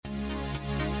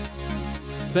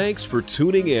Thanks for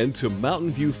tuning in to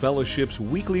Mountain View Fellowship's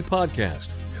weekly podcast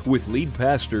with lead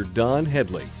pastor Don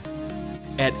Headley.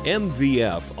 At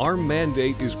MVF, our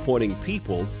mandate is pointing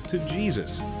people to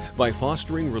Jesus by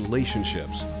fostering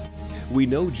relationships. We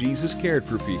know Jesus cared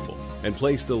for people and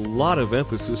placed a lot of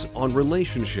emphasis on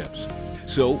relationships,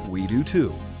 so we do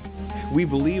too. We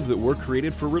believe that we're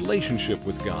created for relationship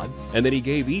with God and that He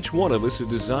gave each one of us a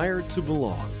desire to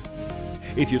belong.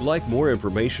 If you'd like more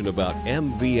information about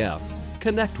MVF,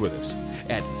 connect with us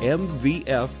at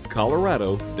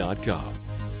mvfcolorado.com.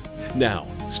 Now,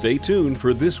 stay tuned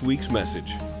for this week's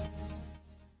message.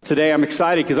 Today I'm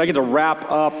excited because I get to wrap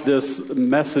up this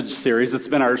message series. It's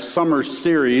been our summer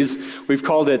series. We've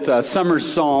called it Summer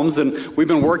Psalms, and we've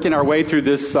been working our way through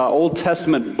this Old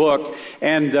Testament book.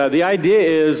 And the idea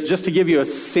is just to give you a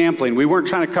sampling. We weren't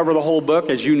trying to cover the whole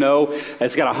book. As you know,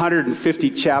 it's got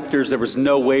 150 chapters. There was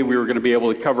no way we were going to be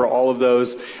able to cover all of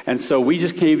those. And so we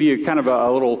just gave you kind of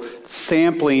a little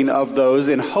sampling of those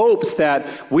in hopes that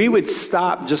we would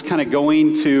stop just kind of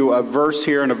going to a verse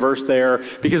here and a verse there,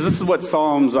 because this is what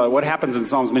what happens in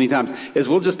Psalms many times is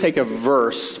we'll just take a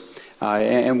verse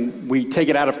and we take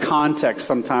it out of context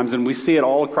sometimes, and we see it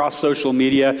all across social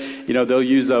media. You know, they'll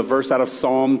use a verse out of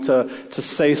Psalm to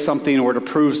say something or to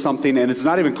prove something, and it's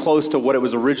not even close to what it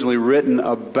was originally written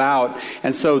about.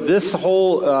 And so this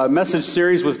whole message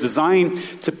series was designed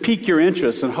to pique your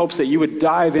interest in hopes that you would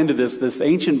dive into this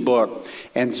ancient book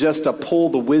and just pull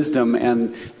the wisdom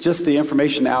and just the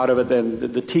information out of it and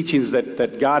the teachings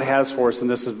that God has for us. And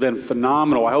this has been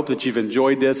phenomenal. I hope that you've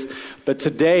enjoyed this. But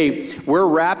today, we're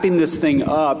wrapping this thing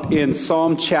up in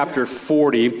Psalm chapter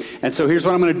 40. And so here's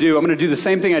what I'm going to do. I'm going to do the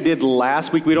same thing I did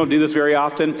last week. We don't do this very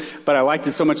often, but I liked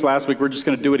it so much last week, we're just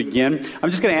going to do it again. I'm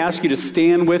just going to ask you to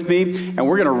stand with me, and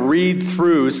we're going to read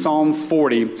through Psalm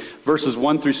 40, verses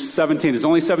 1 through 17. There's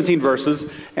only 17 verses,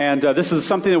 and this is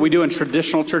something that we do in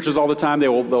traditional churches all the time.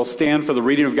 They'll stand for the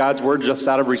reading of God's Word just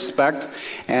out of respect.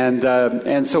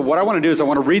 And so what I want to do is I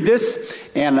want to read this,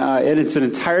 and it's an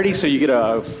entirety, so you get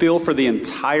a feel for the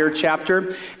entire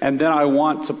chapter. And then I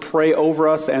want to pray over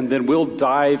us, and then we'll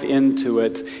dive into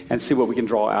it and see what we can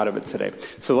draw out of it today.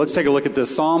 So let's take a look at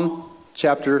this Psalm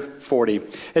chapter 40.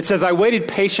 It says, I waited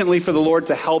patiently for the Lord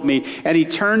to help me, and He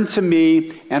turned to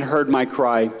me and heard my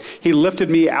cry. He lifted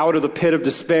me out of the pit of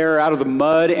despair, out of the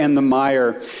mud and the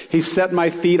mire. He set my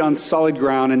feet on solid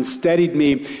ground and steadied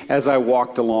me as I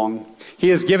walked along. He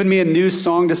has given me a new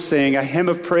song to sing, a hymn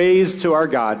of praise to our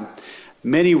God.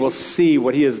 Many will see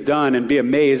what He has done and be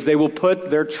amazed. They will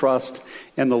put their trust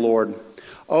in the Lord.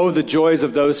 Oh, the joys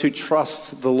of those who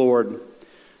trust the Lord,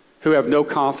 who have no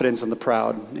confidence in the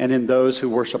proud and in those who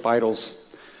worship idols.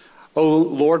 O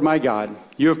Lord my God,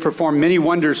 You have performed many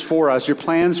wonders for us. Your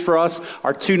plans for us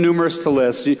are too numerous to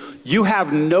list. You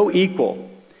have no equal.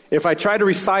 If I tried to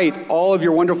recite all of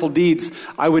Your wonderful deeds,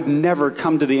 I would never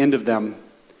come to the end of them.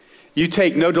 You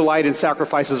take no delight in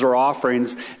sacrifices or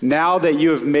offerings. Now that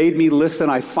You have made me listen,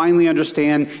 I finally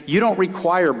understand You don't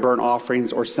require burnt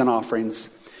offerings or sin offerings.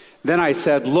 Then I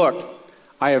said, look,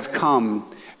 I have come,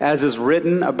 as is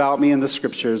written about me in the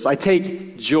Scriptures. I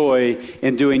take joy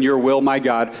in doing Your will, my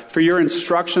God, for Your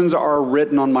instructions are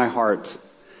written on my heart.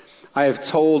 I have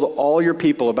told all Your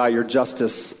people about Your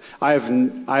justice. I have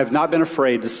not been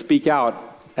afraid to speak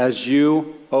out, as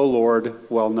You, O Lord,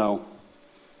 well know.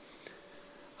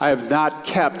 I have not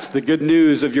kept the good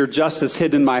news of Your justice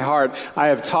hidden in my heart. I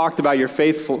have talked about Your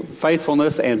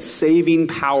faithfulness and saving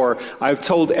power. I have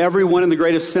told everyone in the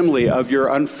great assembly of Your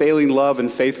unfailing love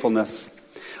and faithfulness.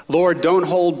 Lord, don't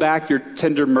hold back Your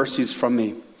tender mercies from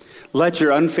me. Let Your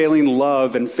unfailing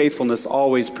love and faithfulness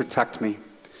always protect me.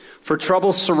 For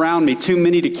troubles surround me, too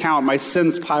many to count. My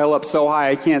sins pile up so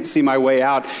high I can't see my way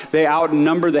out. They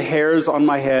outnumber the hairs on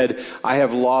my head. I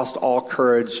have lost all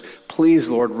courage. Please,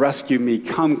 Lord, rescue me.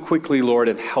 Come quickly, Lord,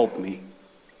 and help me.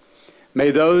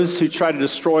 May those who try to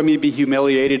destroy me be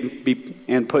humiliated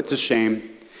and put to shame.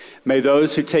 May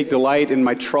those who take delight in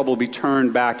my trouble be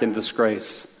turned back in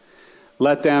disgrace.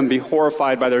 Let them be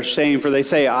horrified by their shame, for they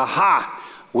say, aha,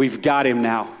 we've got him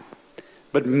now.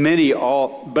 But may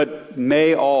all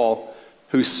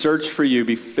who search for You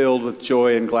be filled with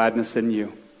joy and gladness in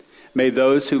You. May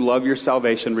those who love Your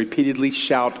salvation repeatedly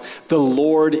shout, the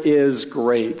Lord is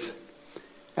great.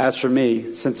 As for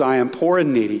me, since I am poor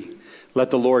and needy,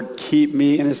 let the Lord keep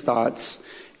me in His thoughts.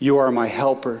 You are my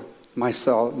helper, my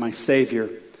Savior.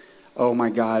 Oh my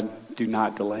God, do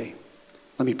not delay.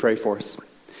 Let me pray for us.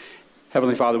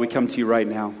 Heavenly Father, we come to You right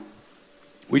now.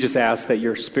 We just ask that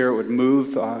Your Spirit would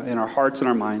move in our hearts and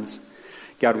our minds.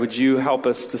 God, would You help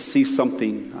us to see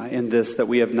something in this that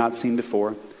we have not seen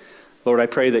before? Lord, I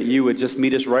pray that You would just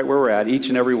meet us right where we're at, each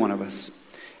and every one of us.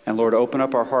 And Lord, open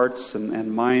up our hearts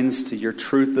and minds to your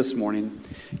truth this morning.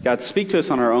 God, speak to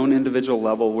us on our own individual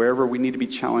level, wherever we need to be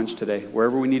challenged today,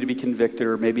 wherever we need to be convicted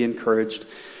or maybe encouraged.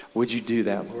 Would you do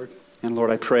that, Lord? And Lord,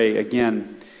 I pray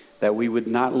again that we would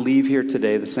not leave here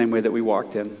today the same way that we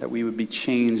walked in, that we would be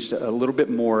changed a little bit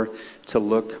more to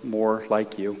look more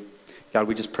like you. God,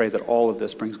 we just pray that all of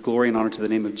this brings glory and honor to the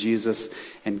name of Jesus,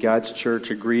 and God's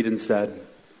church agreed and said,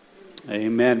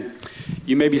 amen.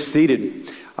 You may be seated.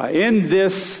 In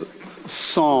this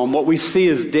psalm, what we see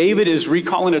is David is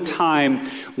recalling a time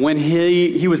when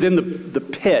he was in the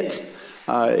pit.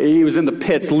 He was in the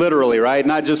pits, literally, right?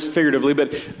 Not just figuratively,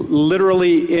 but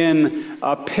literally in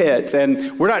a pit.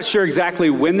 And we're not sure exactly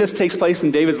when this takes place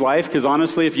in David's life, because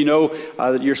honestly, if you know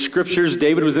your scriptures,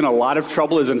 David was in a lot of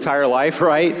trouble his entire life,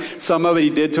 right? Some of it he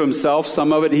did to himself.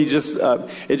 Some of it it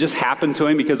just happened to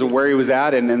him because of where he was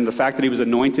at and the fact that he was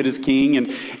anointed as king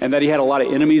and that he had a lot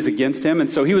of enemies against him.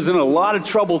 And so he was in a lot of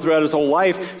trouble throughout his whole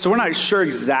life. So we're not sure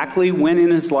exactly when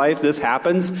in his life this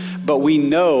happens, but we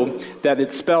know that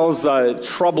it spells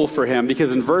trouble for him,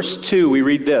 because in verse 2 we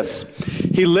read this: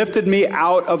 He lifted me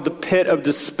out of the pit of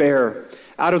despair,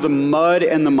 out of the mud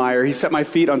and the mire. He set my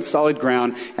feet on solid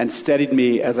ground and steadied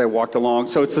me as I walked along.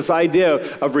 So it's this idea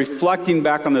of reflecting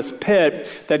back on this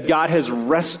pit that God has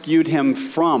rescued him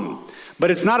from. But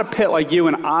it's not a pit like you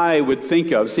and I would think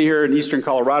of. See, here in eastern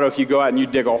Colorado, if you go out and you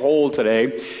dig a hole today,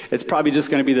 it's probably just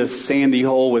going to be this sandy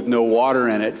hole with no water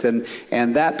in it.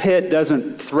 And that pit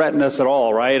doesn't threaten us at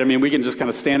all, right? I mean, we can just kind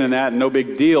of stand in that and no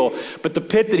big deal. But the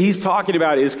pit that he's talking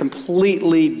about is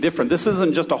completely different. This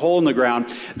isn't just a hole in the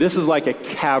ground. This is like a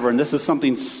cavern. This is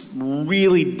something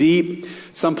really deep,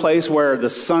 someplace where the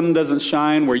sun doesn't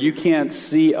shine, where you can't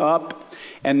see up.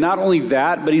 And not only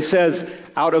that, but he says,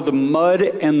 out of the mud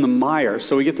and the mire.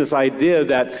 So we get this idea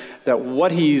that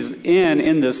what he's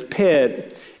in this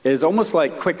pit is almost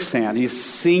like quicksand. He's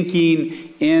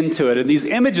sinking into it. And these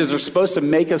images are supposed to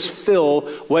make us feel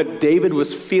what David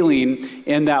was feeling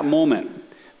in that moment.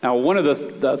 Now, one of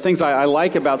the things I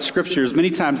like about Scripture is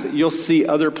many times you'll see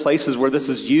other places where this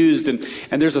is used. And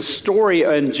there's a story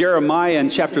in Jeremiah in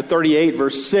chapter 38,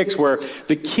 verse 6, where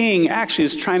the king actually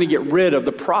is trying to get rid of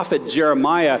the prophet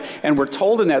Jeremiah. And we're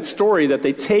told in that story that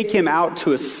they take him out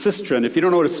to a cistern. If you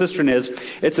don't know what a cistern is,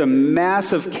 it's a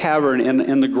massive cavern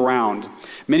in the ground.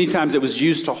 Many times it was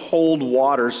used to hold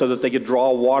water so that they could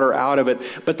draw water out of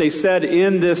it. But they said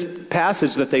in this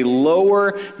passage that they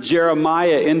lower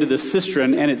Jeremiah into the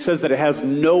cistern, and it says that it has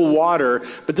no water.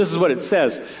 But this is what it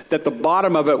says, that the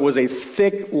bottom of it was a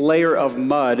thick layer of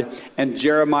mud, and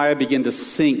Jeremiah began to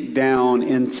sink down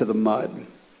into the mud.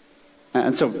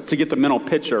 And so to get the mental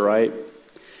picture, right,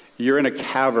 you're in a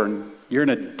cavern. You're in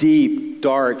a deep,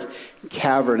 dark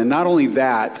cavern. And not only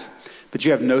that, but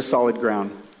you have no solid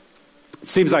ground. It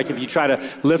seems like if you try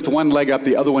to lift one leg up,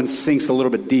 the other one sinks a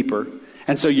little bit deeper.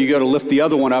 And so you go to lift the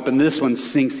other one up, and this one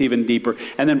sinks even deeper.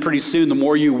 And then pretty soon, the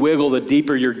more you wiggle, the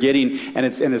deeper you're getting, and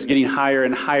it's getting higher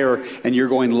and higher, and you're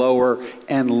going lower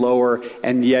and lower,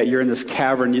 and yet you're in this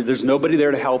cavern. There's nobody there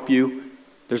to help you.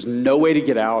 There's no way to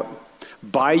get out.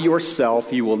 By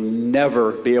yourself, you will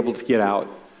never be able to get out.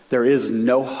 There is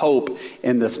no hope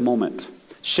in this moment.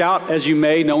 Shout as you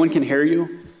may, no one can hear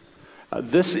you.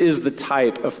 This is the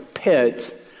type of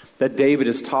pit that David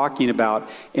is talking about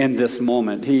in this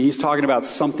moment. He's talking about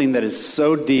something that is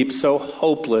so deep, so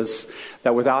hopeless,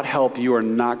 that without help you are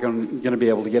not going to be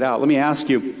able to get out. Let me ask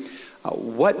you,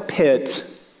 what pit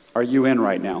are you in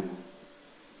right now?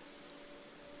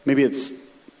 Maybe it's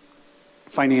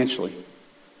financially.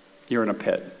 You're in a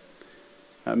pit.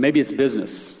 Maybe it's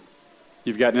business.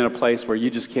 You've gotten in a place where you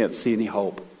just can't see any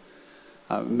hope.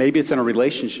 Maybe it's in a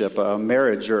relationship, a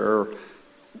marriage, or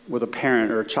with a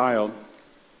parent or a child,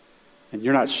 and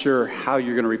you're not sure how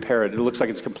you're going to repair it. It looks like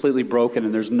it's completely broken,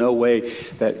 and there's no way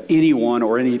that anyone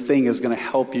or anything is going to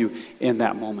help you in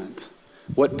that moment.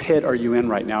 What pit are you in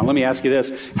right now? Let me ask you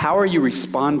this. How are you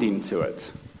responding to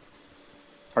it?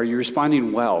 Are you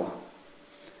responding well?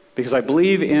 Because I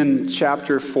believe in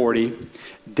chapter 40,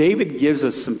 David gives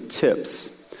us some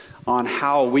tips on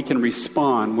how we can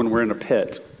respond when we're in a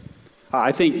pit.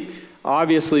 I think,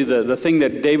 obviously, the thing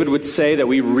that David would say that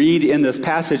we read in this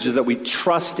passage is that we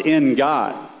trust in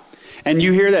God. And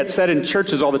you hear that said in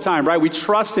churches all the time, right? We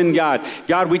trust in God.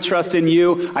 God, we trust in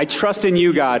you. I trust in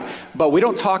you, God. But we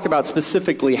don't talk about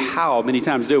specifically how many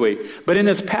times, do we? But in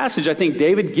this passage, I think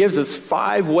David gives us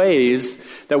 5 ways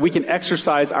that we can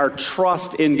exercise our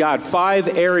trust in God.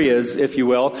 5 areas, if you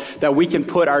will, that we can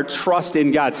put our trust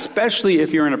in God, especially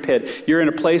if you're in a pit. You're in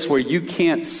a place where you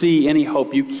can't see any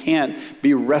hope. You can't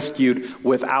be rescued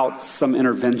without some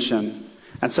intervention.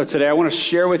 And so today I want to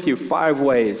share with you 5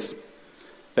 ways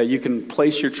that you can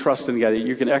place your trust in God, that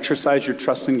you can exercise your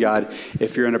trust in God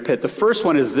if you're in a pit. The first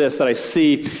one is this that I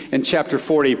see in chapter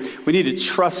 40. We need to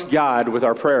trust God with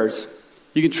our prayers.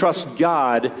 You can trust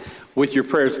God with your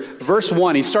prayers. Verse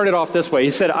 1, he started off this way.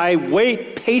 He said, I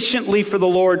wait patiently for the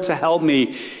Lord to help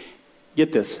me.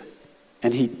 Get this.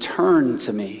 And he turned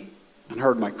to me and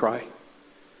heard my cry.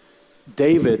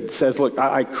 David says, look,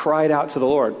 I cried out to the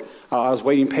Lord. I was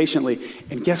waiting patiently.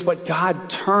 And guess what? God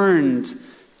turned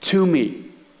to me.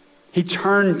 He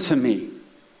turned to me.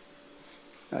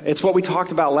 It's what we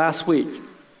talked about last week,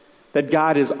 that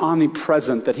God is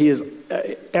omnipresent, that he is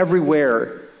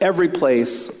everywhere, every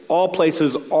place,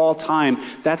 all time.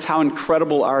 That's how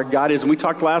incredible our God is. And we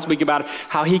talked last week about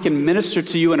how he can minister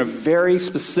to you in a very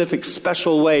specific,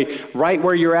 special way, right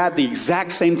where you're at, the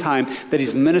exact same time that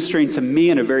he's ministering to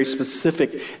me in a very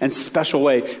specific and special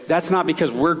way. That's not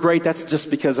because we're great, that's just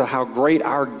because of how great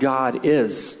our God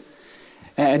is.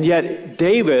 And yet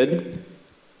David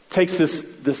takes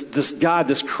this God,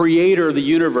 this creator of the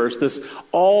universe, this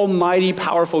almighty,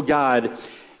 powerful God,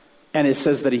 and it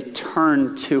says that he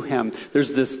turned to him.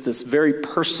 There's this very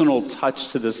personal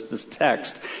touch to this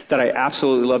text that I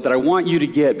absolutely love, that I want you to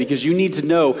get, because you need to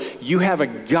know you have a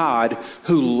God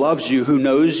who loves you, who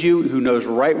knows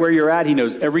right where you're at. He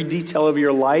knows every detail of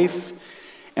your life.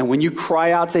 And when you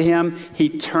cry out to him, he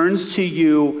turns to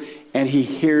you and he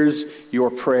hears your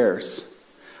prayers.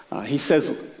 He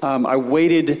says, I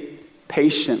waited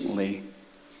patiently.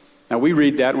 Now we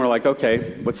read that and we're like,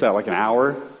 okay, what's that, like an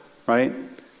hour, right?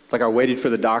 Like I waited for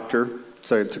the doctor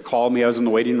to call me. I was in the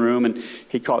waiting room and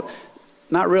he called.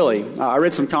 Not really. I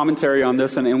read some commentary on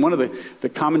this, and in one of the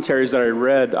commentaries that I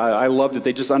read, I loved it.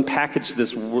 They just unpackaged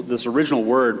this original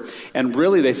word. And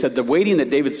really they said the waiting that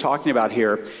David's talking about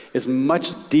here is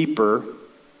much deeper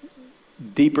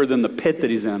than the pit that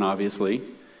he's in, obviously.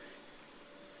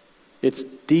 It's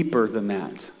deeper than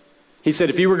that. He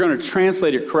said if you were going to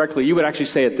translate it correctly, you would actually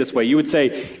say it this way. You would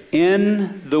say,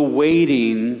 in the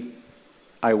waiting,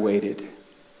 I waited.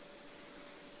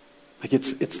 Like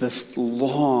it's this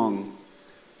long,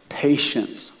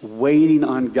 patient, waiting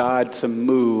on God to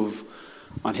move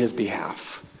on his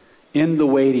behalf. In the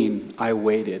waiting, I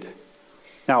waited.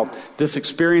 Now, this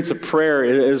experience of prayer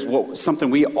is something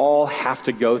we all have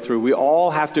to go through. We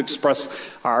all have to express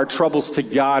our troubles to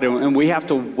God, and we have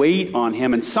to wait on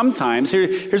him. And sometimes,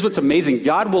 here's what's amazing.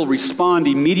 God will respond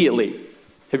immediately.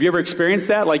 Have you ever experienced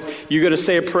that? Like, you're going to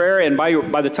say a prayer, and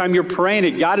by the time you're praying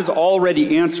it, God has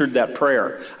already answered that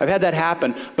prayer. I've had that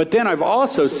happen. But then I've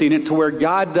also seen it to where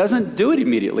God doesn't do it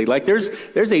immediately. Like, there's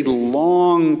a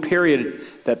long period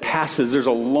that passes. There's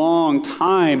a long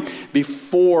time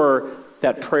before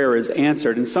that prayer is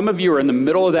answered. And some of you are in the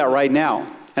middle of that right now.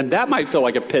 And that might feel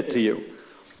like a pit to you.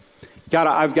 God,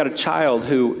 I've got a child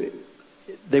who,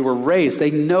 they were raised,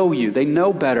 they know you, they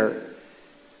know better.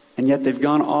 And yet they've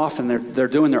gone off and they're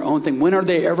doing their own thing. When are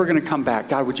they ever going to come back?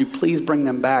 God, would you please bring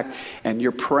them back? And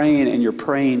you're praying and you're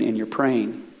praying and you're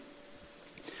praying.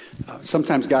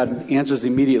 Sometimes God answers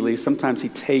immediately. Sometimes he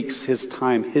takes his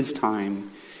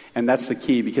time. And that's the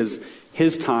key, because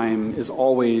his time is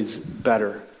always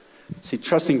better. See,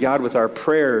 trusting God with our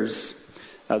prayers,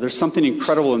 there's something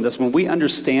incredible in this. When we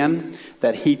understand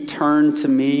that he turned to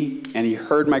me and he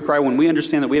heard my cry, when we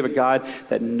understand that we have a God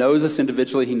that knows us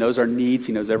individually, he knows our needs,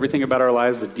 he knows everything about our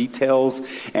lives, the details,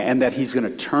 and that he's going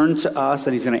to turn to us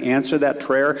and he's going to answer that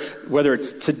prayer, whether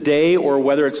it's today or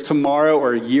whether it's tomorrow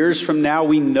or years from now,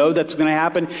 we know that's going to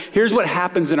happen. Here's what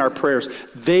happens in our prayers.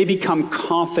 They become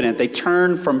confident. They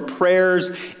turn from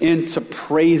prayers into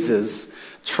praises.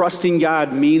 Trusting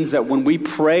God means that when we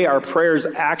pray, our prayers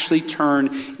actually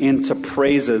turn into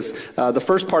praises. The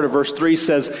first part of verse 3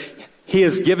 says, he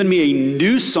has given me a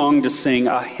new song to sing,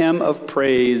 a hymn of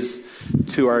praise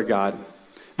to our God.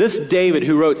 This David,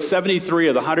 who wrote 73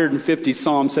 of the 150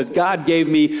 Psalms, said, God gave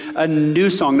me a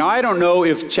new song. Now, I don't know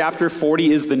if chapter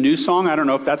 40 is the new song. I don't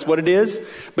know if that's what it is.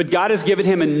 But God has given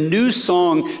him a new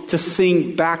song to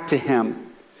sing back to him.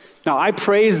 Now, I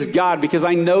praise God because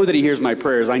I know that he hears my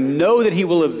prayers. I know that he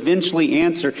will eventually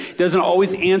answer. He doesn't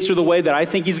always answer the way that I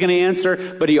think he's going to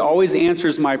answer, but he always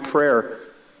answers my prayer.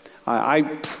 I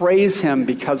praise him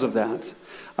because of that.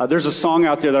 There's a song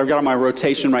out there that I've got on my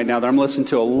rotation right now that I'm listening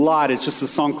to a lot. It's just a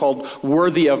song called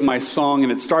Worthy of My Song,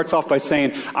 and it starts off by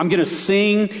saying, I'm going to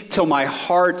sing till my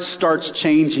heart starts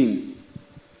changing.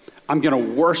 I'm going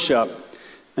to worship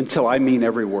until I mean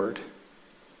every word.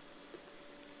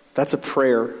 That's a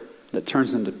prayer that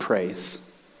turns into praise.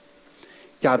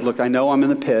 God, look, I know I'm in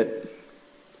the pit,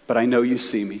 but I know you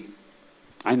see me.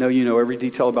 I know you know every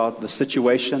detail about the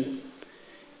situation,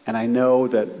 and I know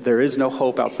that there is no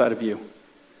hope outside of you.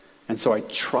 And so I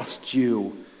trust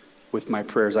you with my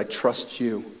prayers. I trust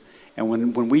you. And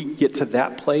when we get to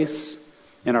that place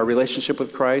in our relationship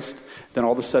with Christ, then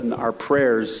all of a sudden our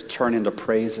prayers turn into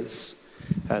praises.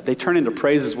 They turn into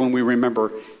praises when we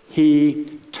remember, he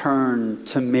turned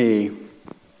to me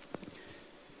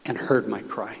and heard my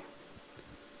cry.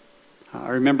 I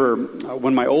remember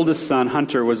when my oldest son,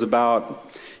 Hunter, was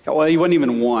about, well, he wasn't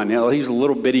even one. He was a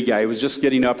little bitty guy. He was just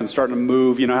getting up and starting to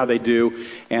move, you know how they do.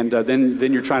 And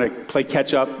then you're trying to play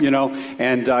catch up,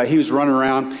 and he was running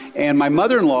around. And my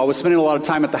mother-in-law was spending a lot of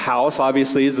time at the house,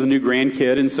 obviously, as the new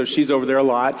grandkid, and so she's over there a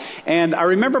lot. And I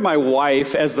remember my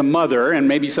wife as the mother, and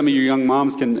maybe some of you young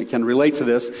moms can relate to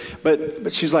this,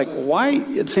 but she's like, why?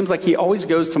 It seems like he always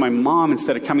goes to my mom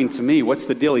instead of coming to me. What's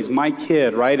the deal? He's my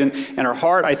kid, right? And her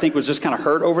heart, I think, was just kind of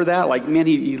hurt over that. Like, man,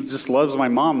 he just loves my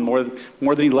mom more than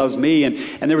he loves me.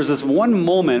 And there was this one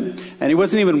moment, and he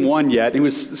wasn't even one yet. He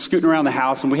was scooting around the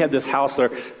house, and we had this house where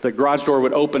the garage door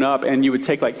would open up, and you would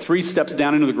take like 3 steps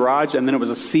down into the garage, and then it was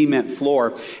a cement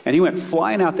floor. And he went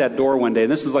flying out that door one day,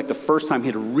 and this is like the first time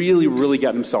he'd really, really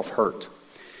gotten himself hurt.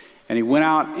 And he went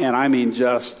out, and I mean,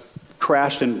 just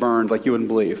crashed and burned like you wouldn't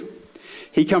believe.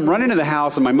 He come running to the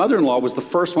house, and my mother-in-law was the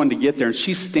first one to get there, and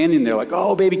she's standing there like,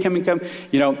 oh, baby, come,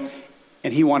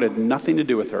 and he wanted nothing to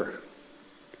do with her.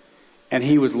 And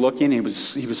he was looking, he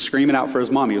was screaming out for his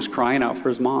mom. He was crying out for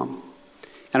his mom.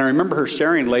 And I remember her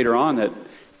sharing later on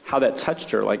how that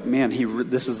touched her. Like, man,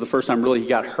 this is the first time really he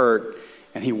got hurt,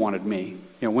 and he wanted me.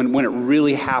 When it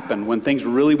really happened, when things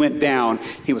really went down,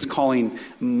 he was calling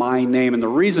my name. And the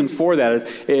reason for that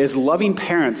is loving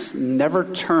parents never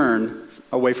turn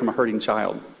away from a hurting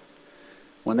child.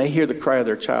 When they hear the cry of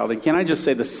their child, and can I just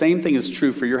say the same thing is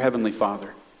true for your Heavenly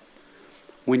Father.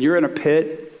 When you're in a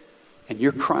pit, and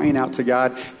you're crying out to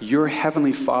God, your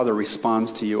Heavenly Father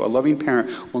responds to you. A loving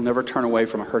parent will never turn away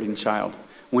from a hurting child.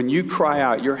 When you cry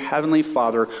out, your Heavenly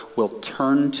Father will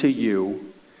turn to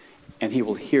you, and He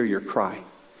will hear your cry.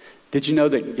 Did you know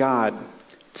that God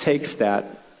takes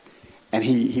that, and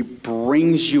He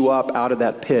brings you up out of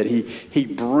that pit? He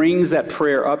brings that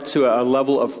prayer up to a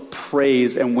level of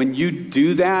praise, and when you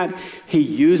do that, He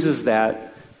uses that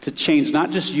to change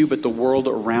not just you, but the world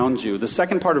around you. The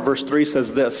second part of verse 3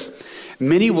 says this: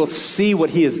 many will see what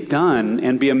he has done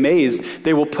and be amazed.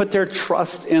 They will put their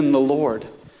trust in the Lord.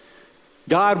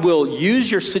 God will use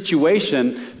your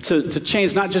situation to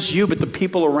change not just you, but the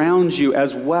people around you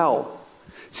as well.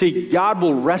 See, God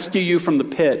will rescue you from the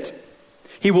pit.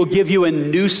 He will give you a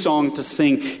new song to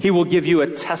sing. He will give you a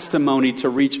testimony to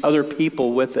reach other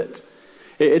people with it.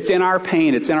 It's in our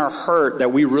pain, it's in our hurt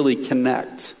that we really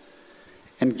connect.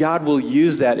 And God will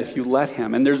use that if you let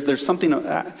Him. And there's something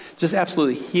just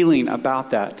absolutely healing about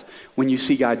that when you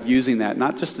see God using that,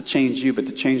 not just to change you, but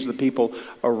to change the people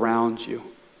around you.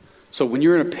 So when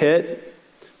you're in a pit,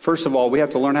 first of all, we have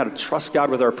to learn how to trust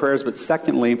God with our prayers. But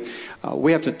secondly,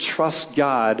 we have to trust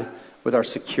God with our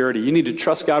security. You need to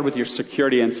trust God with your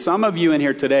security. And some of you in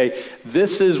here today,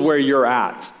 this is where you're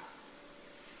at.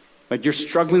 Like, you're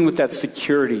struggling with that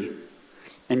security.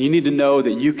 And you need to know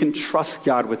that you can trust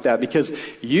God with that, because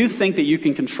you think that you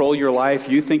can control your life.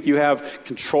 You think you have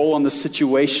control on the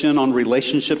situation, on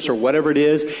relationships, or whatever it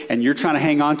is, and you're trying to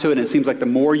hang on to it, and it seems like the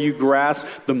more you grasp,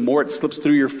 the more it slips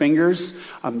through your fingers.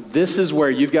 This is where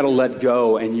you've got to let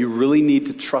go, and you really need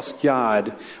to trust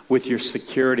God with your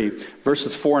security.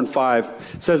 Verses 4 and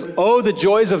 5 says, "Oh, the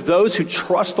joys of those who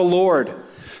trust the Lord,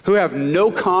 who have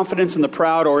no confidence in the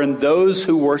proud or in those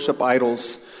who worship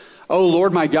idols. Oh,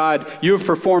 Lord my God, you have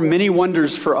performed many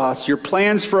wonders for us. Your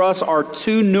plans for us are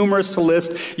too numerous to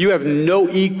list. You have no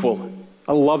equal."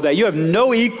 I love that. You have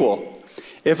no equal.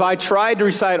 "If I tried to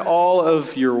recite all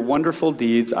of your wonderful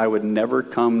deeds, I would never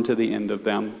come to the end of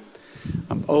them."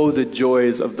 Oh, the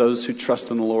joys of those who trust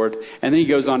in the Lord. And then he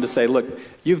goes on to say, look,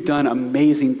 you've done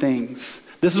amazing things.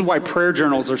 This is why prayer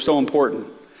journals are so important.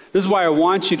 This is why I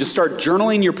want you to start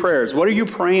journaling your prayers. What are you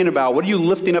praying about? What are you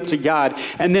lifting up to God?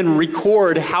 And then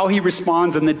record how He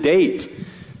responds and the date,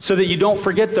 so that you don't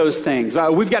forget those things.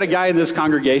 We've got a guy in this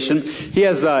congregation. He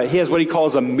has what he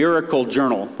calls a miracle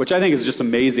journal, which I think is just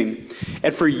amazing.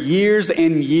 And for years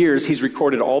and years, he's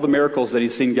recorded all the miracles that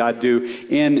he's seen God do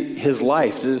in his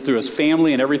life, through his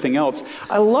family and everything else.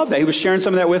 I love that. He was sharing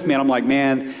some of that with me, and I'm like,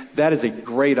 man, that is a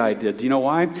great idea. Do you know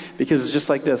why? Because it's just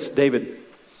like this. David,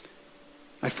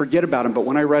 I forget about him, but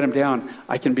when I write him down,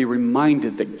 I can be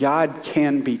reminded that God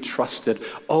can be trusted.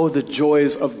 Oh, the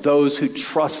joys of those who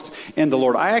trust in the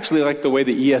Lord. I actually like the way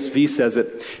the ESV says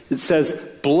it. It says,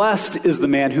 "Blessed is the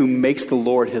man who makes the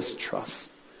Lord his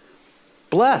trust."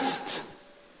 Blessed.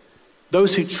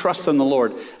 Those who trust in the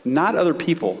Lord, not other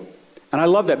people. And I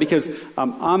love that, because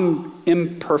I'm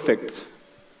imperfect.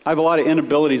 I have a lot of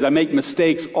inabilities. I make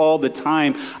mistakes all the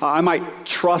time. I might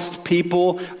trust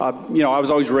people. I was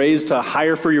always raised to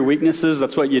hire for your weaknesses.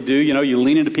 That's what you do. You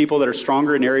lean into people that are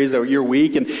stronger in areas that you're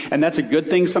weak, and that's a good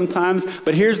thing sometimes.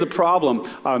 But here's the problem.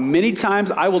 Many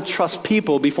times I will trust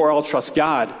people before I'll trust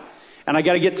God. And I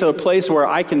got to get to a place where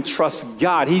I can trust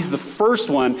God. He's the first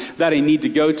one that I need to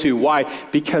go to. Why?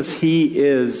 Because He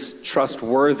is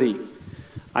trustworthy.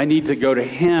 I need to go to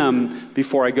Him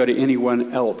before I go to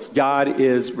anyone else. God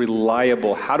is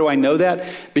reliable. How do I know that?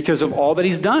 Because of all that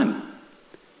He's done.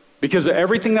 Because of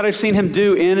everything that I've seen Him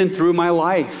do in and through my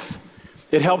life.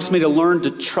 It helps me to learn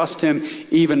to trust Him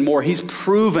even more. He's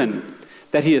proven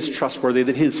that He is trustworthy,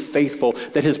 that He is faithful,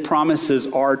 that His promises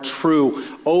are true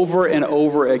over and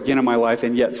over again in my life.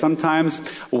 And yet sometimes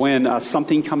when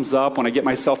something comes up, when I get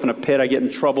myself in a pit, I get in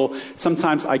trouble,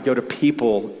 sometimes I go to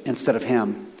people instead of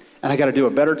Him. And I got to do a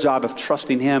better job of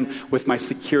trusting Him with my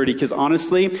security. Because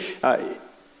honestly,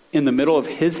 in the middle of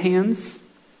His hands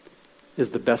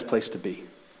is the best place to be.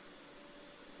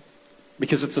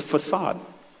 Because it's a facade.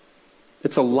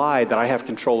 It's a lie that I have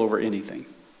control over anything.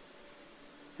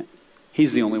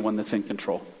 He's the only one that's in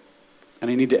control. And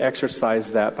I need to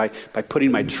exercise that by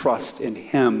putting my trust in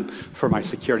Him for my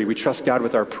security. We trust God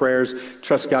with our prayers,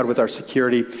 trust God with our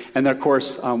security. And then, of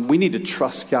course, we need to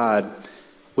trust God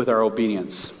with our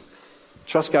obedience.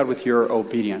 Trust God with your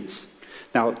obedience.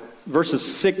 Now, verses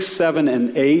 6, 7,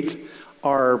 and 8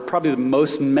 are probably the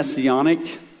most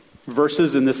messianic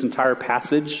verses in this entire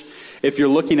passage. If you're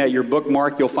looking at your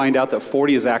bookmark, you'll find out that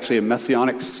 40 is actually a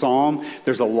messianic psalm.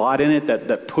 There's a lot in it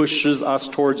that pushes us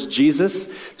towards Jesus.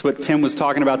 It's what Tim was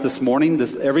talking about this morning.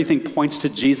 Everything points to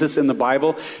Jesus in the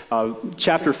Bible.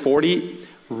 Chapter 40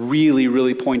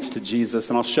 really points to Jesus.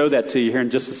 And I'll show that to you here in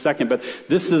just a second. But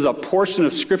this is a portion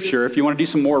of Scripture. If you want to do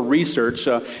some more research,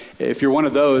 if you're one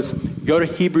of those, go to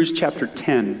Hebrews chapter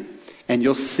 10. And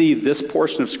you'll see this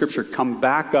portion of Scripture come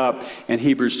back up in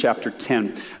Hebrews chapter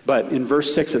 10. But in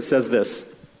verse 6 it says this: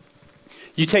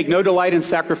 "You take no delight in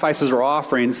sacrifices or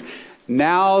offerings.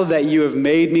 Now that you have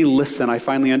made me listen, I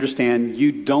finally understand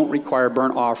you don't require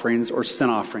burnt offerings or sin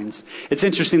offerings." It's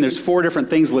interesting, there's 4 different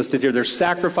things listed here. There's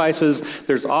sacrifices,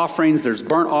 there's offerings, there's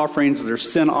burnt offerings,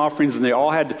 there's sin offerings, and they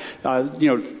all had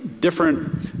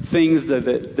different things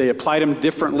that they applied them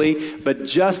differently. But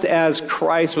just as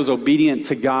Christ was obedient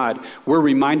to God, we're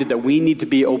reminded that we need to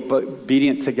be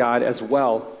obedient to God as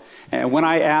well. And when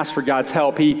I ask for God's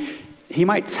help, He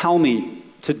might tell me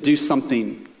to do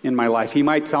something in my life. He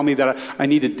might tell me that I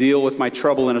need to deal with my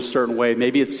trouble in a certain way.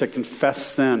 Maybe it's to confess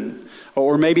sin.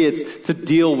 Or maybe it's to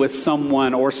deal with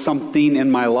someone or something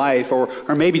in my life. Or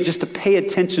maybe just to pay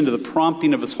attention to the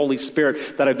prompting of His Holy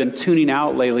Spirit that I've been tuning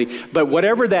out lately. But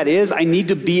whatever that is, I need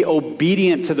to be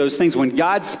obedient to those things. When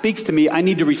God speaks to me, I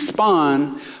need to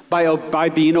respond by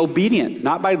being obedient,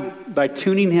 not by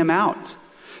tuning Him out.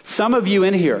 Some of you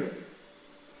in here,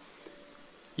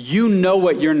 you know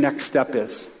what your next step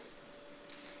is.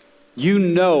 You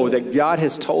know that God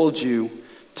has told you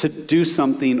to do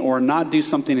something or not do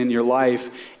something in your life,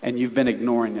 and you've been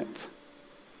ignoring it.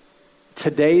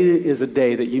 Today is a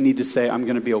day that you need to say, I'm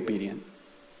going to be obedient.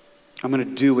 I'm going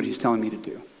to do what He's telling me to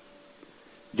do.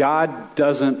 God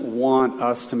doesn't want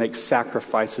us to make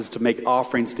sacrifices, to make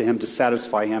offerings to Him, to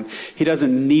satisfy Him. He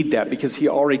doesn't need that because He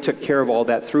already took care of all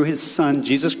that through His Son,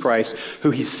 Jesus Christ,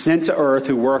 who He sent to earth,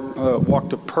 who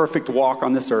walked a perfect walk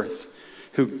on this earth,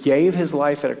 who gave His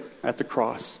life at the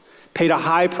cross, paid a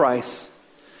high price,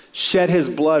 shed His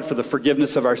blood for the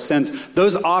forgiveness of our sins.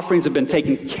 Those offerings have been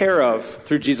taken care of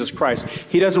through Jesus Christ.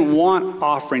 He doesn't want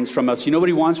offerings from us. You know what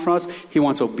He wants from us? He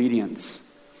wants obedience.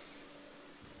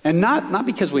 And not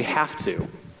because we have to,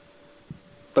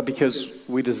 but because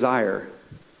we desire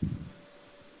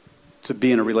to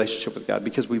be in a relationship with God,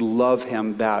 because we love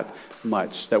Him that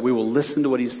much, that we will listen to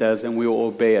what He says and we will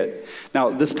obey it.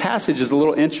 Now, this passage is a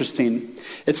little interesting.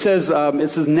 It says,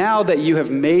 now that you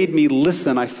have made me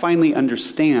listen, I finally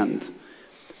understand.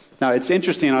 Now, it's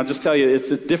interesting. I'll just tell you, it's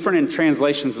different in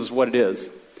translations is what it is.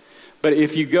 But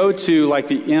if you go to like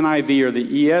the NIV or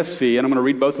the ESV, and I'm going to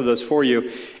read both of those for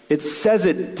you, it says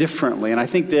it differently. And I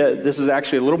think that this is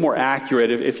actually a little more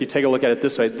accurate if you take a look at it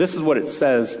this way. This is what it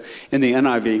says in the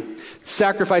NIV.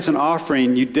 "Sacrifice and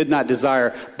offering you did not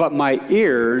desire, but my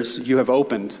ears you have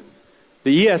opened."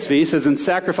 The ESV says, "In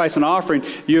sacrifice and offering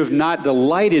you have not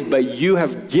delighted, but you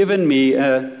have given me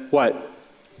a what?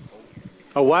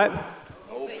 A what?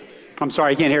 Open. I'm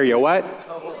sorry, I can't hear you. A what?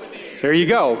 There you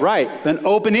go. Right. An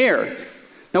open ear.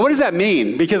 Now, what does that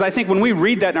mean? Because I think when we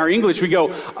read that in our English, we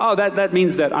go, oh, that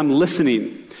means that I'm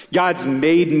listening. God's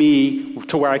made me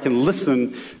to where I can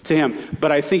listen to Him.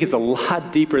 But I think it's a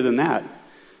lot deeper than that.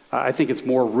 I think it's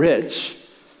more rich.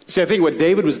 See, I think what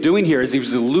David was doing here is he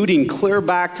was alluding clear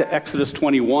back to Exodus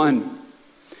 21.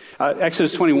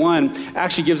 Exodus 21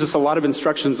 actually gives us a lot of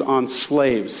instructions on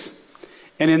slaves.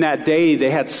 And in that day, they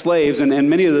had slaves, and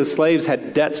many of the slaves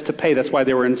had debts to pay. That's why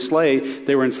they were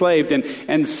enslaved.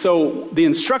 And so the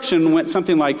instruction went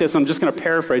something like this. I'm just going to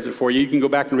paraphrase it for you. You can go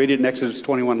back and read it in Exodus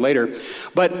 21 later.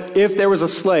 But if there was a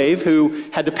slave who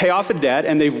had to pay off a debt,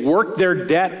 and they've worked their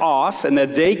debt off, and the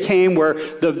day came where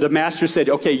the master said,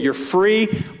 okay, you're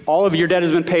free, all of your debt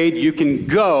has been paid, you can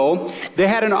go, they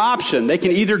had an option. They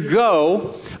can either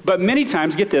go, but many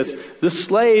times, get this, the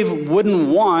slave wouldn't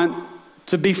want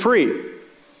to be free.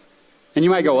 And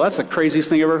you might go, well, that's the craziest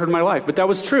thing I've ever heard in my life. But that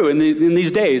was true in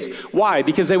these days. Why?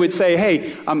 Because they would say,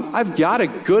 hey, I've got a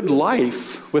good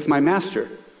life with my master.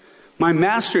 My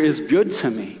master is good to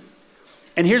me.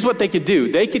 And here's what they could do.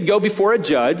 They could go before a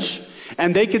judge,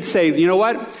 and they could say, you know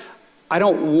what? I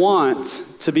don't want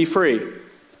to be free.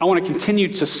 I want to continue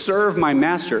to serve my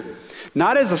master.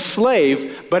 Not as a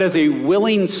slave, but as a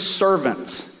willing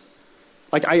servant.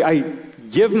 Like I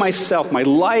give myself, my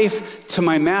life to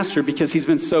my master because he's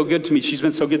been so good to me. She's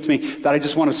been so good to me that I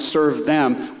just want to serve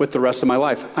them with the rest of my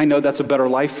life. I know that's a better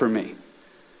life for me.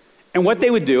 And what they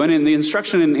would do, and in the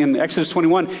instruction in Exodus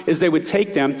 21, is they would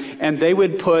take them and they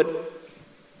would put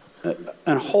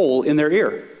a hole in their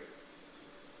ear.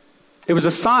 It was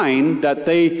a sign that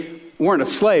they weren't a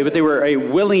slave, but they were a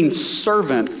willing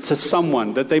servant to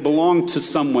someone, that they belonged to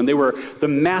someone. They were the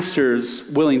master's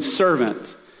willing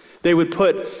servant. They would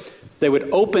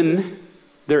open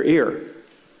their ear,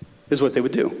 is what they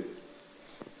would do.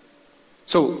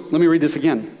 So let me read this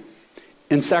again.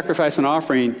 In sacrifice and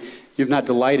offering, you've not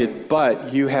delighted,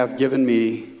 but you have given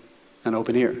me an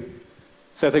open ear.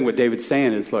 So I think what David's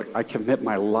saying is, look, I commit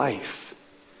my life.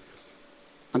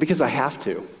 Not because I have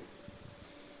to,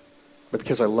 but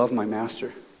because I love my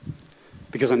master.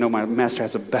 Because I know my master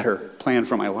has a better plan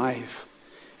for my life.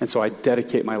 And so I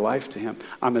dedicate my life to him.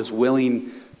 I'm his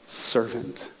willing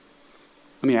servant.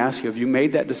 Let me ask you, have you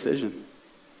made that decision?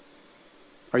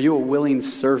 Are you a willing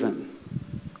servant?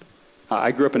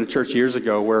 I grew up in a church years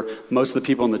ago where most of the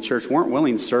people in the church weren't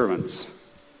willing servants.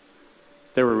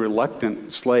 They were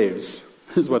reluctant slaves,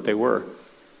 is what they were.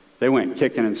 They went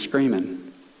kicking and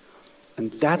screaming.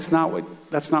 And that's not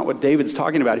what David's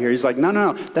talking about here. He's like,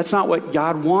 no, that's not what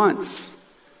God wants.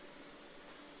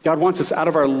 God wants us out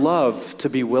of our love to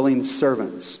be willing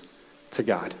servants to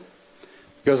God.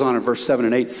 He goes on in verse 7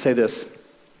 and 8 to say this.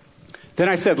 Then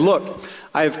I said, look,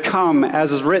 I have come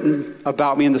as is written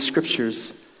about me in the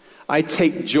scriptures. I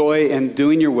take joy in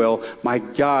doing your will, my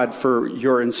God, for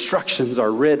your instructions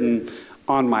are written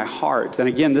on my heart. And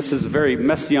again, this is very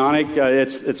messianic.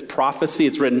 It's prophecy.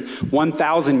 It's written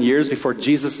 1,000 years before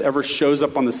Jesus ever shows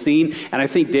up on the scene. And I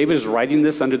think David is writing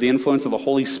this under the influence of the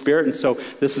Holy Spirit. And so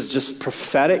this is just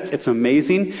prophetic. It's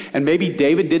amazing. And maybe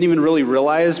David didn't even really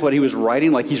realize what he was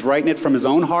writing. Like he's writing it from his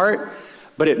own heart.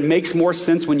 But it makes more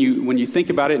sense when you think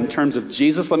about it in terms of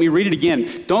Jesus. Let me read it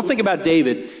again. Don't think about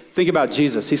David. Think about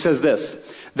Jesus. He says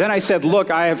this. Then I said,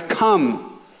 look, I have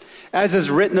come as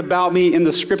is written about me in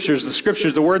the scriptures. The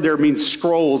scriptures, the word there means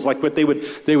scrolls, like what they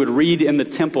would read in the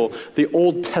temple. The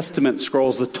Old Testament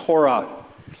scrolls, the Torah.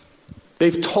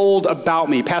 They've told about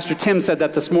me. Pastor Tim said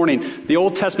that this morning. The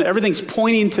Old Testament, everything's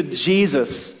pointing to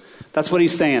Jesus. That's what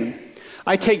he's saying.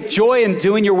 I take joy in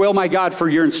doing your will, my God, for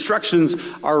your instructions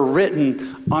are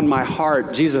written on my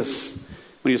heart. Jesus,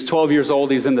 when he was 12 years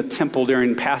old, he's in the temple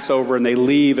during Passover, and they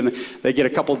leave, and they get a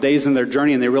couple days in their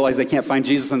journey, and they realize they can't find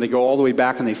Jesus, and they go all the way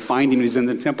back, and they find him, and he's in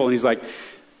the temple, and he's like,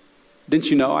 didn't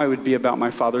you know I would be about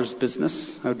my Father's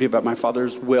business? I would be about my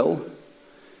Father's will.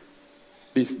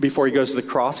 Before he goes to the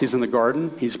cross, he's in the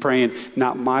garden. He's praying,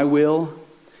 not my will,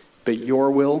 but your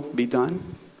will be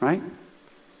done, right?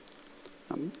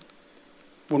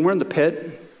 When we're in the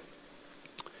pit,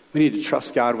 we need to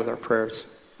trust God with our prayers.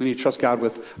 We need to trust God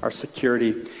with our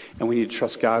security, and we need to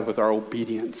trust God with our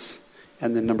obedience.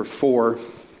 And then number 4,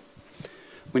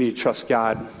 we need to trust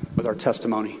God with our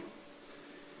testimony.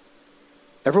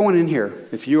 Everyone in here,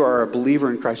 if you are a believer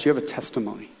in Christ, you have a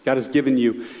testimony. God has given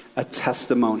you a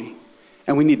testimony.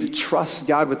 And we need to trust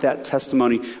God with that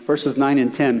testimony. Verses 9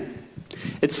 and 10.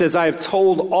 It says, I have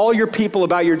told all your people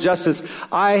about your justice.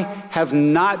 I have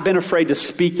not been afraid to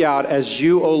speak out, as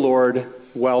you, O Lord,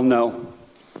 well know.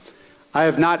 I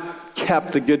have not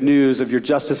kept the good news of your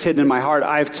justice hidden in my heart.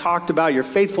 I have talked about your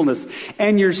faithfulness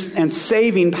and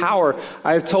saving power.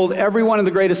 I have told everyone in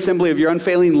the great assembly of your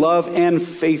unfailing love and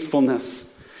faithfulness.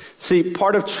 See,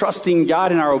 part of trusting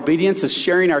God in our obedience is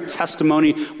sharing our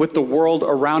testimony with the world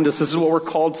around us. This is what we're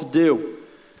called to do.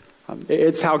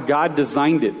 It's how God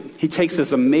designed it. He takes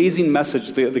this amazing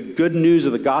message, the good news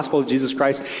of the gospel of Jesus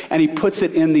Christ, and he puts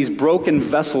it in these broken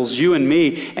vessels, you and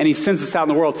me, and he sends us out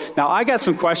in the world. Now, I got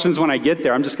some questions when I get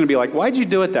there. I'm just going to be like, why'd you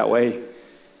do it that way?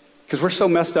 Because we're so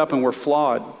messed up and we're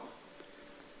flawed.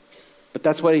 But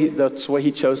that's the way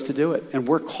he chose to do it. And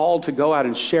we're called to go out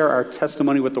and share our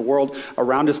testimony with the world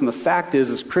around us. And the fact is,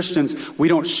 as Christians, we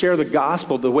don't share the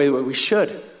gospel the way that we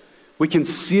should. We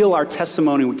conceal our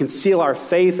testimony. We conceal our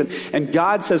faith. And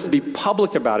God says to be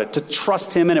public about it, to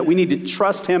trust him in it. We need to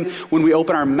trust him when we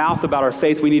open our mouth about our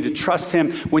faith. We need to trust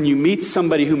him when you meet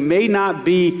somebody who may not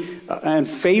be in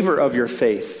favor of your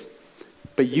faith.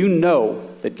 But you know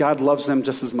that God loves them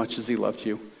just as much as he loved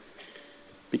you.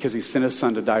 Because he sent his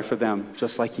son to die for them,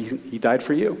 just like he died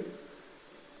for you.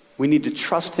 We need to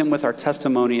trust him with our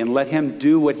testimony and let him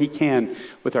do what he can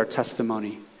with our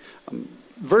testimony.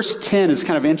 Verse 10 is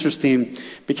kind of interesting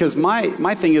because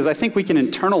my thing is I think we can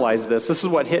internalize this. This is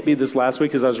what hit me this last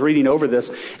week as I was reading over this.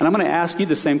 And I'm going to ask you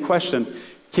the same question.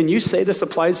 Can you say this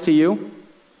applies to you?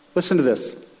 Listen to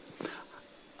this.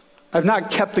 I've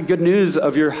not kept the good news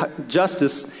of your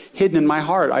justice hidden in my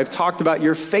heart. I've talked about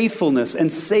your faithfulness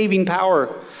and saving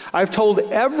power. I've told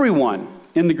everyone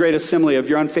in the great assembly of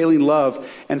your unfailing love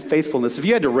and faithfulness. If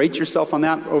you had to rate yourself on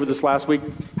that over this last week,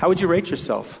 how would you rate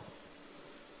yourself?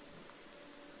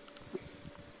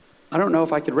 I don't know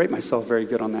if I could rate myself very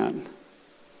good on that.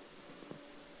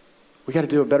 We got to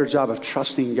do a better job of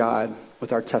trusting God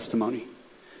with our testimony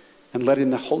and letting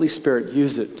the Holy Spirit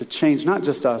use it to change not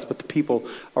just us, but the people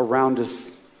around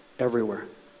us everywhere.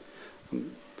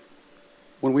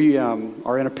 When we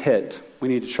are in a pit, we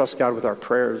need to trust God with our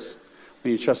prayers.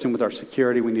 We need to trust him with our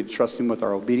security. We need to trust him with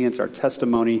our obedience, our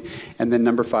testimony. And then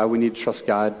number 5, we need to trust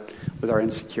God with our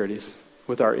insecurities.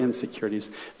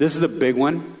 This is a big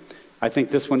one. I think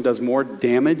this one does more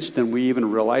damage than we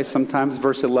even realize sometimes.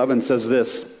 Verse 11 says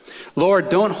this, Lord,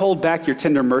 don't hold back your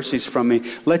tender mercies from me.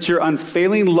 Let your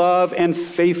unfailing love and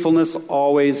faithfulness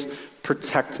always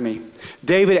protect me.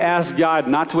 David asked God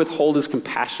not to withhold his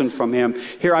compassion from him.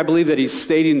 Here I believe that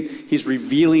he's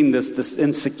revealing this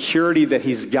insecurity that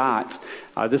he's got.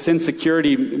 This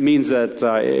insecurity means that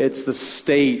it's the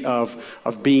state of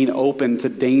being open to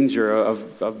danger,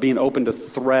 of being open to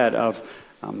threat, of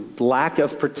lack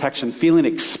of protection, feeling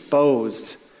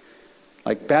exposed,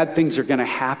 like bad things are going to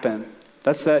happen.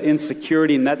 That's that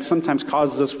insecurity, and that sometimes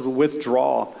causes us to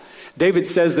withdraw. David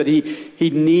says that he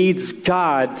needs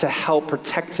God to help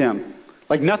protect him.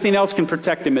 Like nothing else can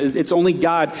protect him. It's only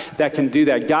God that can do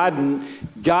that.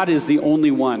 God is the only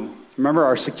one. Remember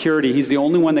our security. He's the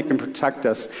only one that can protect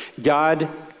us. God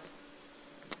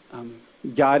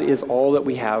is all that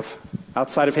we have.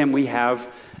 Outside of him, we have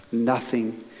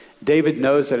nothing. David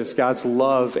knows that it's God's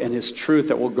love and his truth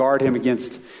that will guard him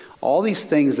against all these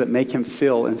things that make him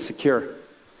feel insecure.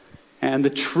 And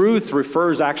the truth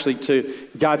refers actually to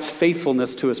God's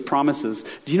faithfulness to his promises.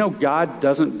 Do you know God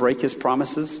doesn't break his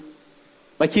promises?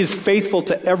 Like he's faithful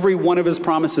to every one of his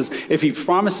promises. If he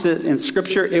promised it in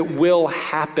Scripture, it will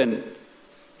happen.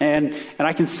 And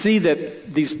I can see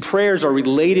that these prayers are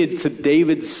related to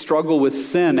David's struggle with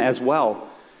sin as well.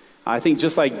 I think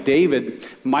just like David,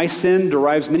 my sin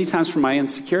derives many times from my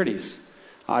insecurities.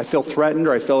 I feel threatened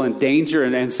or I feel in danger,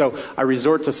 and so I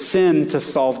resort to sin to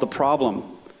solve the problem.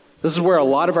 This is where a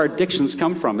lot of our addictions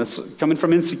come from. It's coming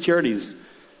from insecurities,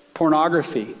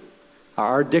 pornography,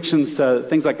 our addictions to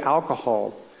things like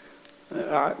alcohol.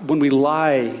 When we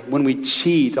lie, when we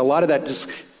cheat, a lot of that just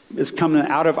is coming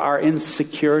out of our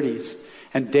insecurities.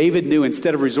 And David knew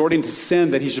instead of resorting to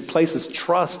sin that he should place his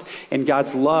trust in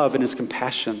God's love and his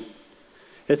compassion.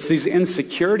 It's these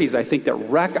insecurities, I think, that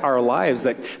wreck our lives,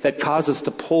 that cause us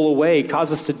to pull away,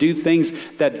 cause us to do things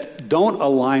that don't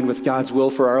align with God's will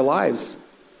for our lives.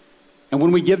 And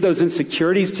when we give those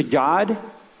insecurities to God,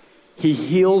 he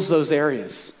heals those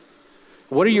areas.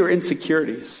 What are your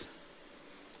insecurities?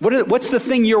 What's the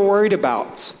thing you're worried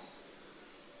about?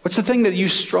 What's the thing that you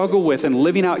struggle with in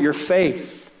living out your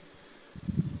faith?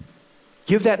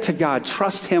 Give that to God.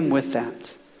 Trust him with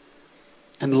that.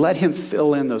 And let him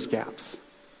fill in those gaps.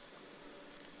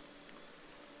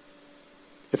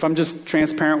 If I'm just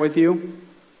transparent with you,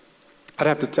 I'd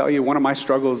have to tell you one of my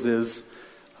struggles is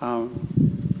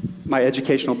my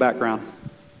educational background.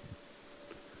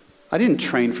 I didn't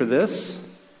train for this.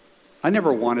 I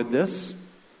never wanted this.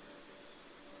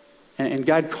 And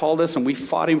God called us and we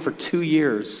fought him for 2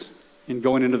 years in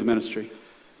going into the ministry.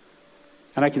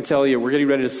 And I can tell you, we're getting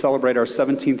ready to celebrate our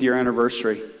 17th year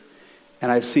anniversary. And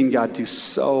I've seen God do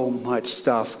so much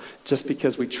stuff just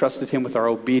because we trusted him with our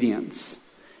obedience.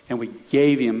 And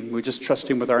we just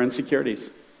trusted him with our insecurities.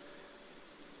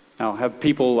 Now, have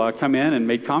people come in and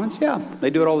make comments? Yeah, they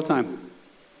do it all the time.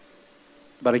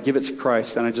 But I give it to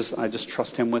Christ, and I just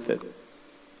trust him with it.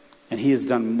 And he has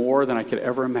done more than I could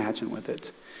ever imagine with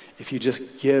it. If you just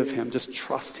give him, just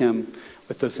trust him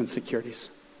with those insecurities.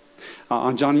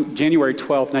 On January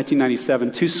 12th,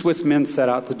 1997, 2 Swiss men set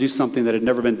out to do something that had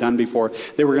never been done before.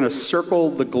 They were going to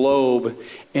circle the globe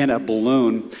in a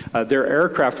balloon. Their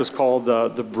aircraft was called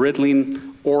the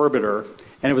Breitling Orbiter.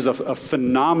 And it was a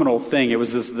phenomenal thing. It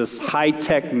was this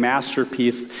high-tech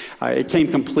masterpiece. It came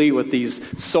complete with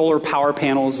these solar power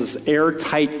panels, this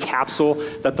airtight capsule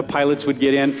that the pilots would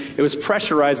get in. It was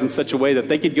pressurized in such a way that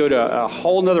they could go to a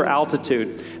whole nother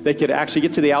altitude. They could actually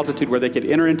get to the altitude where they could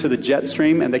enter into the jet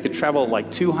stream, and they could travel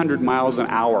like 200 miles an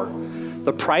hour.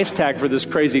 The price tag for this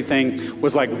crazy thing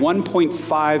was like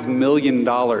 $1.5 million.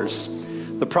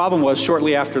 The problem was,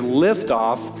 shortly after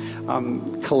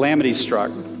liftoff, calamity struck.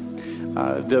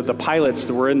 The pilots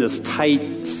were in this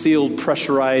tight, sealed,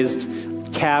 pressurized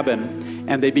cabin,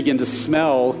 and they began to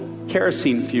smell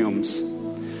kerosene fumes.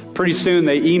 Pretty soon,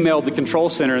 they emailed the control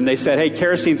center, and they said, hey,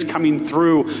 kerosene's coming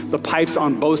through the pipes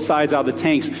on both sides out of the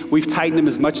tanks. We've tightened them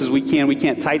as much as we can. We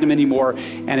can't tighten them anymore,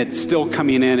 and it's still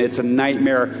coming in. It's a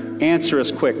nightmare. Answer us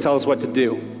quick. Tell us what to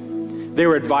do. They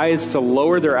were advised to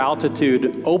lower their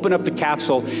altitude, open up the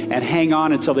capsule, and hang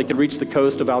on until they could reach the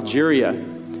coast of Algeria.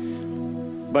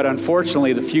 But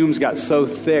unfortunately, the fumes got so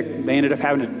thick, they ended up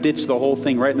having to ditch the whole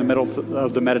thing right in the middle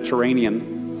of the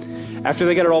Mediterranean. After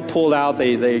they got it all pulled out,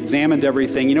 they examined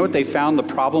everything. You know what they found the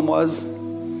problem was?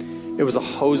 It was a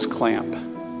hose clamp,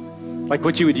 like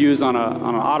what you would use on an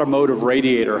automotive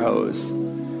radiator hose.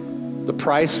 The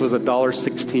price was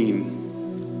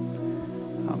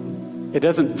 $1.16. It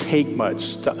doesn't take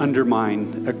much to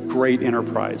undermine a great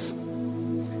enterprise.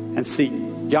 And see,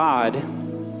 God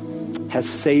has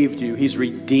saved you. He's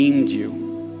redeemed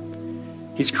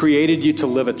you. He's created you to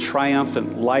live a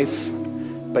triumphant life,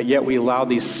 but yet we allow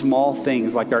these small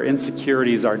things like our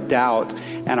insecurities, our doubt,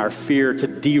 and our fear to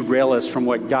derail us from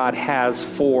what God has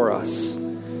for us,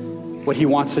 what he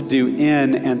wants to do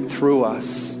in and through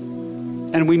us.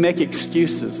 And we make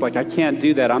excuses like, I can't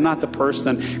do that. I'm not the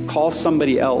person. Call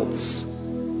somebody else.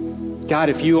 God,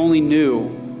 if you only knew.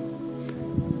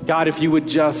 God, if you would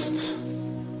just...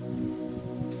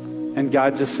 And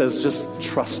God just says, just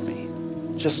trust me.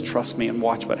 Just trust me and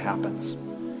watch what happens.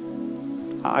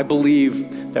 I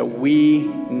believe that we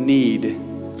need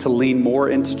to lean more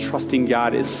into trusting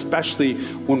God, especially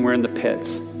when we're in the pit.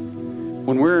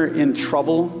 When we're in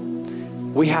trouble,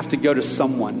 we have to go to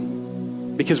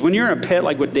someone. Because when you're in a pit,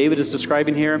 like what David is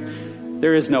describing here,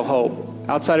 there is no hope.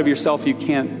 Outside of yourself, you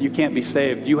can't be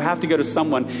saved. You have to go to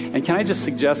someone. And can I just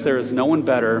suggest there is no one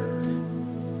better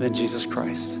than Jesus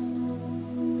Christ?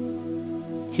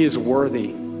 He is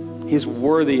worthy. He is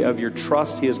worthy of your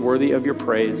trust. He is worthy of your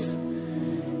praise.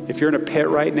 If you're in a pit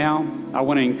right now, I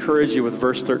want to encourage you with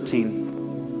verse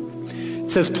 13. It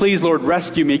says, please, Lord,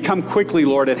 rescue me. Come quickly,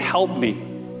 Lord, and help me.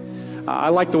 I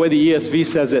like the way the ESV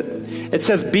says it. It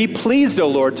says, be pleased, O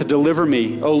Lord, to deliver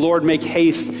me. O Lord, make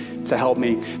haste to help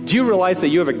me. Do you realize that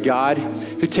you have a God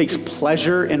who takes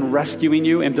pleasure in rescuing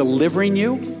you and delivering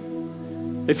you?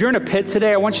 If you're in a pit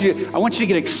today, I want you to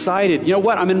get excited. You know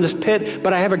what? I'm in this pit,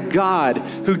 but I have a God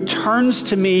who turns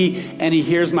to me and he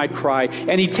hears my cry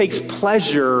and he takes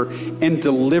pleasure in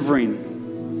delivering.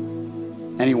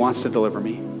 And he wants to deliver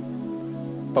me.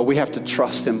 But we have to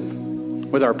trust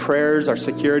him with our prayers, our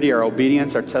security, our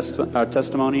obedience, our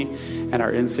testimony, and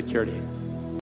our insecurity.